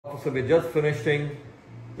So we're just finishing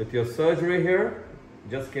with your surgery here.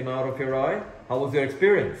 Just came out of your eye. How was your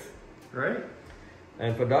experience? Great.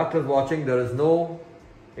 And for doctors watching, there is no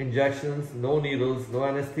injections, no needles, no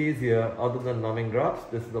anesthesia other than numbing drops.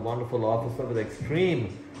 This is a wonderful officer with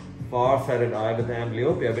extreme far-sighted eye with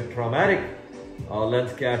amblyopia, with traumatic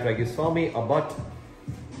lens cataract. You saw me abut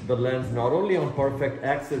the lens not only on perfect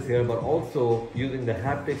axis here, but also using the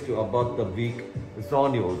haptics to abut the weak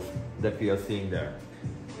zonules that we are seeing there.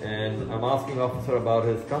 And I'm asking officer about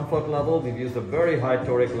his comfort level. We've used a very high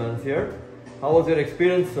toric lens here. How was your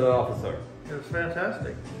experience, officer? It was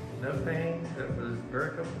fantastic. No pain. It was very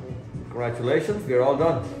comfortable. Congratulations, we're all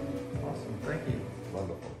done. Awesome. Thank you.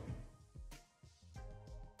 Wonderful.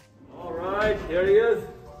 All right, here he is.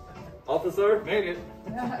 Officer. Made it.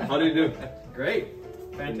 How do you do? Great.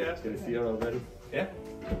 Fantastic. Can you see her already? Yeah.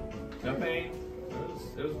 No pain.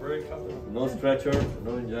 It was very comfortable. No stretcher,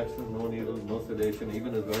 no injections, no needles, no sedation.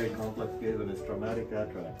 Even a very complex case of his traumatic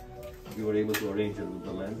cataract, we were able to arrange it with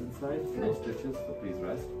the lens inside. No stitches, so please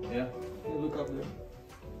rest. Yeah. Can you look up there?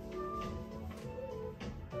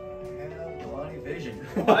 Gulani Vision.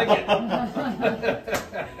 I like it.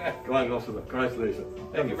 Come on, officer. Congratulations.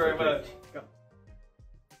 Thank you very much.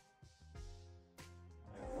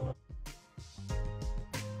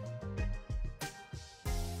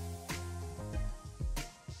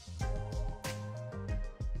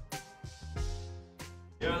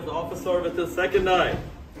 Here's the officer with his second eye.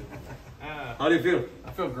 How do you feel?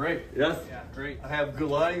 I feel great. Yes? Yeah, great. I have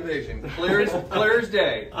Gulani Vision. Clear as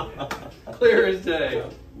day. Clear as day.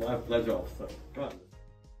 My pleasure, officer. Come on.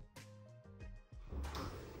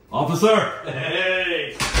 Officer!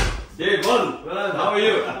 Hey! Day one! How are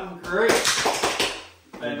you? I'm great.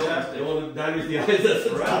 Fantastic. Don't want to damage the eyes. That's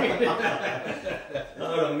right.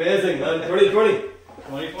 Oh, amazing, man. 2020.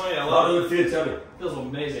 2020, I How love does it feel, Chubby? it. Feels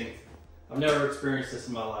amazing. I've never experienced this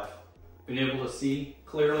in my life. Being able to see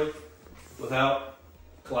clearly without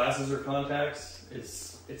glasses or contacts,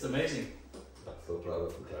 it's amazing. I'm so proud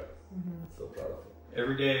of you, Jack. So proud of you.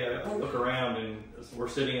 Every day I look around and we're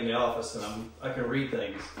sitting in the office and I can read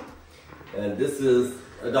things. And this is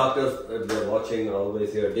doctors that they're watching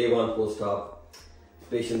always here. Day one post-op.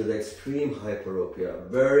 Patient with extreme hyperopia,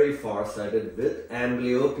 very far-sighted with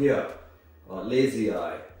amblyopia, lazy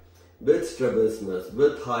eye, with strabismus,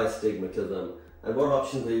 with high astigmatism. And what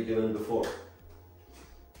options were you given before?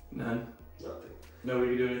 None. Nothing.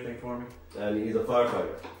 Nobody can do anything for me. And he's a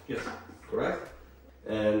firefighter. Yes. Correct?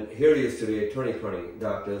 And here he is today, 2020,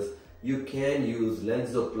 doctors. You can use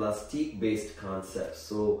LenzOplastique based concepts.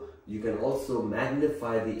 So you can also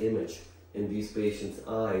magnify the image in these patients'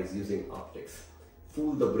 eyes using optics.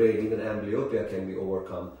 Fool the brain, even amblyopia can be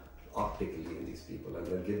overcome optically in these people and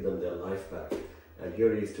then give them their life back. And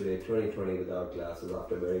here he is today, 2020, without glasses,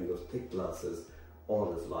 after wearing those thick glasses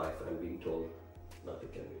all his life and being told nothing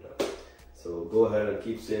can be done. So go ahead and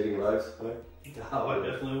keep saving lives, right? Oh, I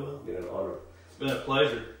definitely will. It's been an honor. It's been a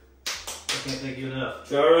pleasure. I can't thank you enough.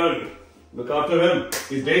 Sharon, look after him.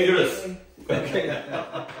 He's dangerous. Okay.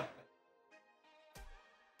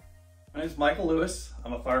 My name is Michael Lewis.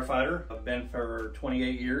 I'm a firefighter. I've been for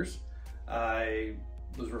 28 years. I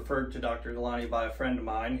was referred to Dr. Gulani by a friend of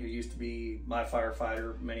mine who used to be my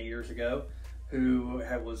firefighter many years ago, who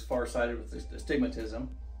was farsighted with astigmatism.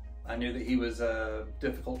 I knew that he was a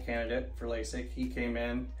difficult candidate for LASIK. He came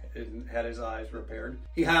in and had his eyes repaired.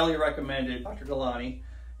 He highly recommended Dr. Gulani,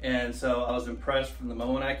 and so I was impressed from the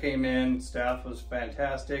moment I came in. Staff was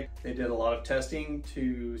fantastic. They did a lot of testing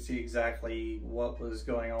to see exactly what was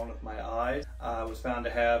going on with my eyes. I was found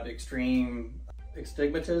to have extreme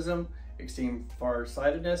astigmatism, extreme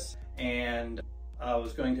farsightedness, and I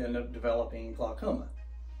was going to end up developing glaucoma.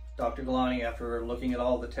 Dr. Gulani, after looking at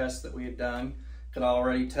all the tests that we had done, could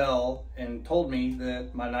already tell and told me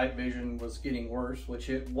that my night vision was getting worse, which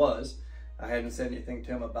it was. I hadn't said anything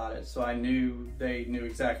to him about it, so I knew they knew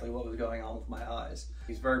exactly what was going on with my eyes.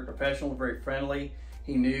 He's very professional, very friendly.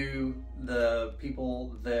 He knew the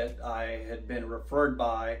people that I had been referred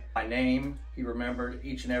by name. He remembered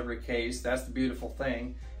each and every case. That's the beautiful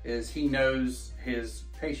thing, is he knows his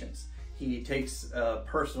patients. He takes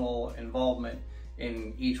personal involvement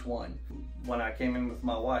in each one. When I came in with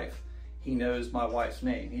my wife, he knows my wife's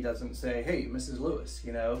name. He doesn't say, hey, Mrs. Lewis,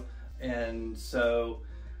 you know? And so,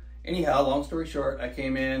 anyhow, long story short, I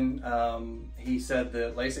came in, he said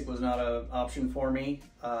that LASIK was not an option for me.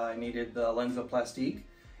 I needed the LenzOplastique,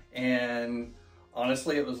 and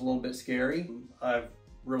honestly, it was a little bit scary. I've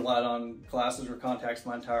relied on glasses or contacts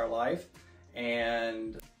my entire life,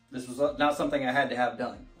 and this was not something I had to have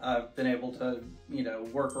done. I've been able to, you know,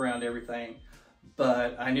 work around everything,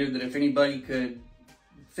 but I knew that if anybody could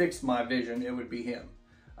fix my vision, it would be him.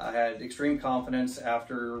 I had extreme confidence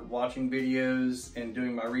after watching videos and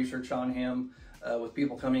doing my research on him with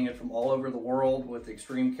people coming in from all over the world with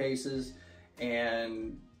extreme cases,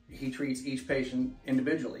 and he treats each patient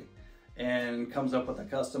individually and comes up with a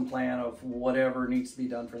custom plan of whatever needs to be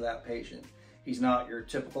done for that patient. He's not your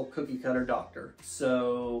typical cookie cutter doctor.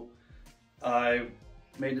 So I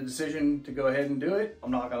made the decision to go ahead and do it.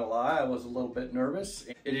 I'm not gonna lie, I was a little bit nervous.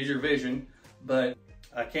 It is your vision, but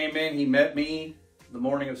I came in, he met me the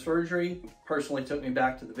morning of surgery, personally took me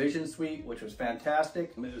back to the vision suite, which was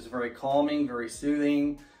fantastic. It was very calming, very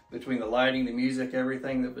soothing, between the lighting, the music,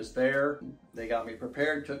 everything that was there. They got me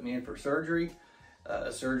prepared, took me in for surgery.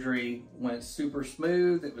 Surgery went super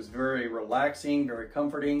smooth. It was very relaxing, very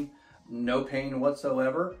comforting, no pain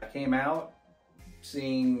whatsoever. I came out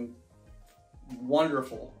seeing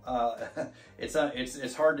wonderful.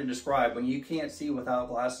 It's hard to describe when you can't see without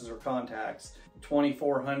glasses or contacts.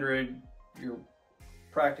 2400, you're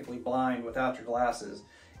practically blind without your glasses,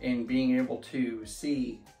 and being able to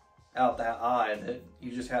see out that eye that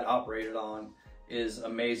you just had operated on is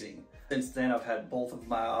amazing. Since then, I've had both of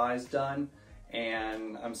my eyes done,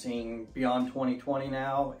 and I'm seeing beyond 20/20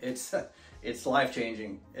 now. It's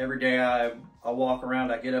life-changing. Every day I walk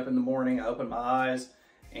around, I get up in the morning, I open my eyes,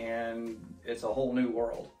 and it's a whole new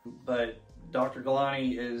world. But Dr.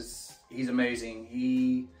 Gulani he's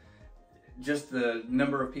amazing. Just the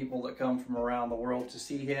number of people that come from around the world to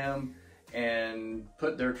see him and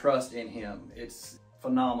put their trust in him, it's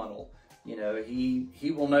phenomenal. You know,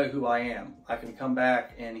 he will know who I am. I can come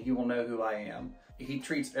back and he will know who I am. He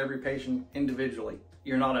treats every patient individually.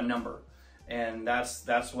 You're not a number. And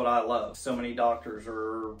that's what I love. So many doctors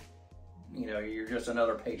are, you know, you're just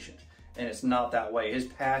another patient. And it's not that way. His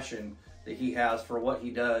passion that he has for what he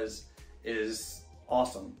does is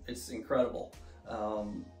awesome. It's incredible.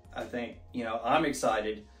 I think, you know, I'm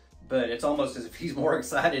excited, but it's almost as if he's more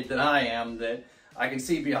excited than I am that I can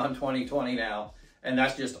see beyond 20/20 now. And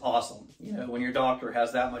that's just awesome. You know, when your doctor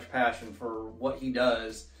has that much passion for what he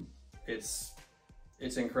does, it's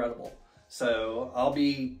incredible. So I'll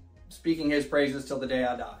be speaking his praises till the day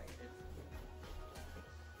I die.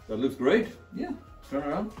 That looks great. Yeah. Turn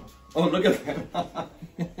around. Oh, look at that.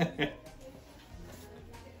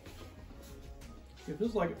 It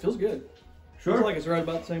feels good. Sure. Feels like it's right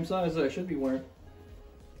about the same size that I should be wearing.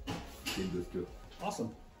 Keep this too.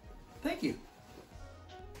 Awesome. Thank you.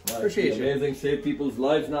 Right. Appreciate you. Amazing. Save people's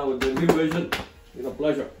lives now with the new vision. It's a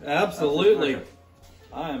pleasure. Absolutely.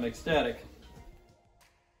 I am ecstatic.